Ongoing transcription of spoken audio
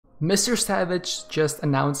MrSavage just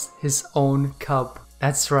announced his own cup.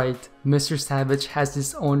 That's right, MrSavage has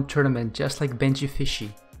his own tournament just like Benji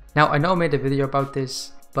Fishy. Now I know I made a video about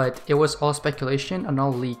this, but it was all speculation and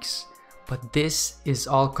all leaks. But this is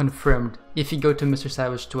all confirmed. If you go to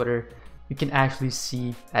MrSavage Twitter, you can actually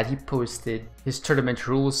see that he posted his tournament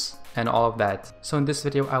rules and all of that. So in this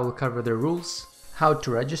video I will cover the rules, how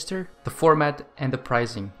to register, the format, and the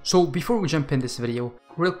pricing. So before we jump in this video,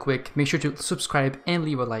 real quick, make sure to subscribe and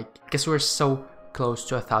leave a like because we're so close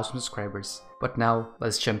to 1,000 subscribers. But now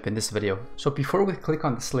let's jump in this video. So before we click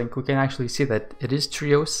on this link, we can actually see that it is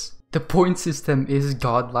trios. The point system is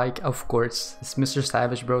godlike, of course. It's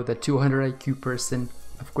MrSavage, bro, the 200 IQ person.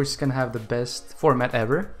 Of course, he's gonna have the best format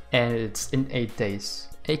ever, and it's in 8 days,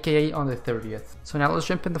 aka on the 30th. So now let's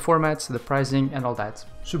jump in the formats, the pricing, and all that.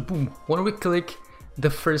 So boom, when we click, the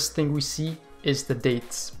first thing we see is the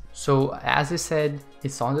dates. So as I said,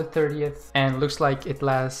 it's on the 30th, and looks like it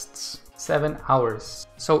lasts 7 hours.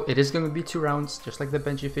 So it is going to be 2 rounds, just like the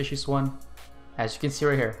Benji Fishy's one. As you can see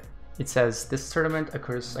right here, it says this tournament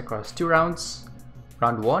occurs across 2 rounds,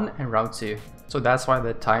 round 1 and round 2. So that's why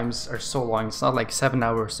the times are so long. It's not like 7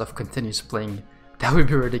 hours of continuous playing. That would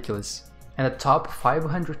be ridiculous. And the top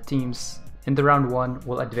 500 teams in the round 1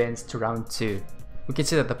 will advance to round 2. We can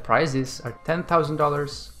see that the prizes are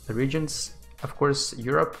 $10,000. The regions, of course,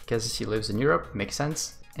 Europe, because he lives in Europe, makes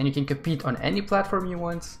sense. And you can compete on any platform you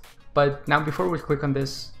want. But now before we click on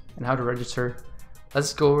this and how to register,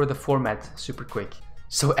 let's go over the format super quick.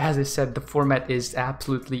 So as I said, the format is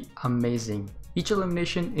absolutely amazing. Each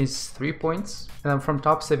elimination is 3 points, and then from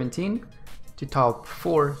top 17 to top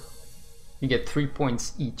 4, you get 3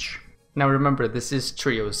 points each. Now remember, this is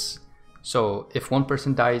trios. So if one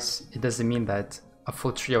person dies, it doesn't mean that a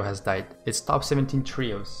full trio has died. It's top 17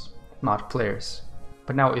 trios, not players.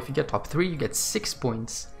 But now if you get top 3, you get 6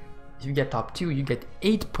 points. If you get top 2, you get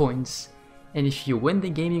 8 points. And if you win the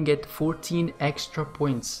game, you get 14 extra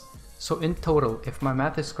points. So in total, if my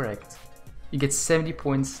math is correct, you get 70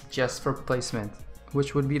 points just for placement,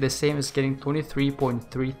 which would be the same as getting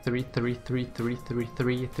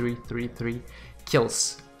 23.3333333333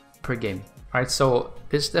 kills per game. Alright, so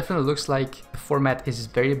this definitely looks like the format is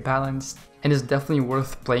very balanced and is definitely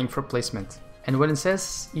worth playing for placement. And when it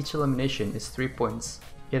says each elimination is 3 points,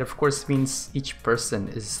 it of course means each person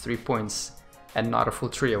is 3 points and not a full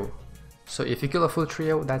trio. So if you kill a full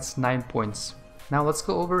trio, that's 9 points. Now let's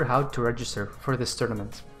go over how to register for this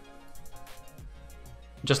tournament.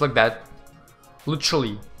 Just like that,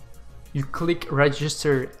 literally, you click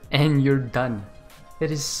register and you're done.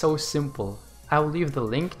 It is so simple. I'll leave the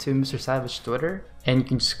link to MrSavage Twitter and you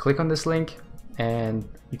can just click on this link and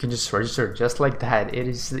you can just register just like that. It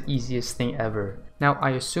is the easiest thing ever. Now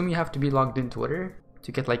I assume you have to be logged in Twitter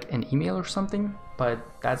to get like an email or something, but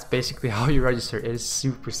that's basically how you register. It is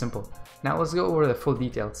super simple. Now let's go over the full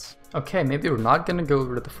details. Okay, maybe we're not gonna go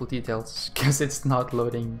over the full details because it's not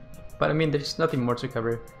loading. But I mean, there's nothing more to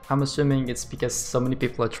cover. I'm assuming it's because so many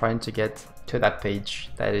people are trying to get to that page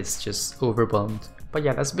that it's just overwhelmed. But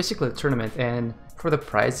yeah, that's basically the tournament. And for the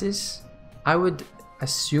prizes, I would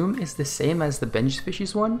assume it's the same as the Benji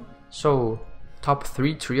Fishy's one. So top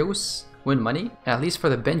 3 trios win money. At least for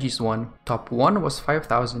the Benji's one, top 1 was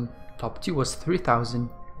 5,000, top 2 was 3,000,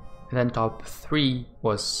 and then top 3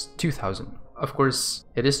 was 2,000. Of course,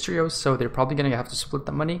 it is trios, so they're probably gonna have to split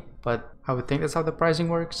the money, but I would think that's how the pricing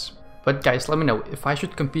works. But guys, let me know if I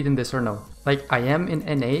should compete in this or no. Like, I am in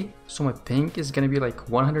NA, so my ping is gonna be like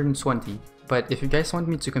 120. But if you guys want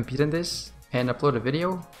me to compete in this and upload a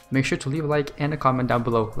video, make sure to leave a like and a comment down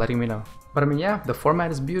below letting me know. But I mean, yeah, the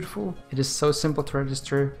format is beautiful. It is so simple to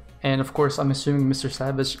register. And of course, I'm assuming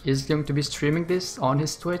MrSavage is going to be streaming this on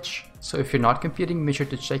his Twitch. So if you're not competing, make sure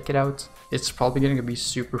to check it out. It's probably going to be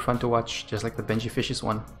super fun to watch, just like the Benji Fishy's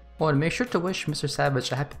one. Oh, and make sure to wish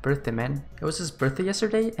MrSavage a happy birthday, man. It was his birthday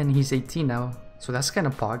yesterday and he's 18 now. So that's kind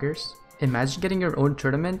of poggers. Imagine getting your own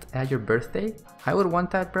tournament at your birthday. I would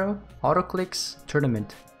want that, bro. Auto clicks,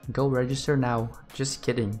 tournament. Go register now. Just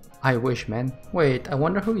kidding. I wish, man. Wait, I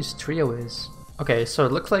wonder who his trio is. Okay, so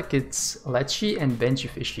it looks like it's Lechi and Benji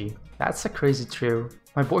Fishy. That's a crazy trio.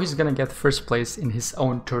 My boy is gonna get first place in his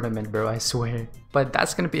own tournament, bro, I swear. But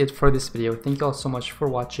that's gonna be it for this video. Thank you all so much for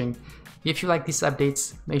watching. If you like these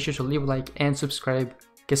updates, make sure to leave a like and subscribe,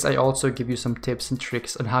 because I also give you some tips and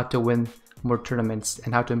tricks on how to win more tournaments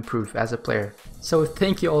and how to improve as a player. So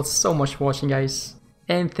thank you all so much for watching, guys.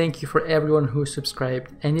 And thank you for everyone who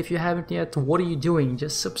subscribed. And if you haven't yet, what are you doing?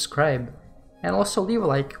 Just subscribe. And also leave a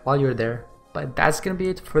like while you're there. But that's gonna be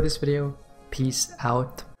it for this video. Peace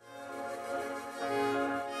out.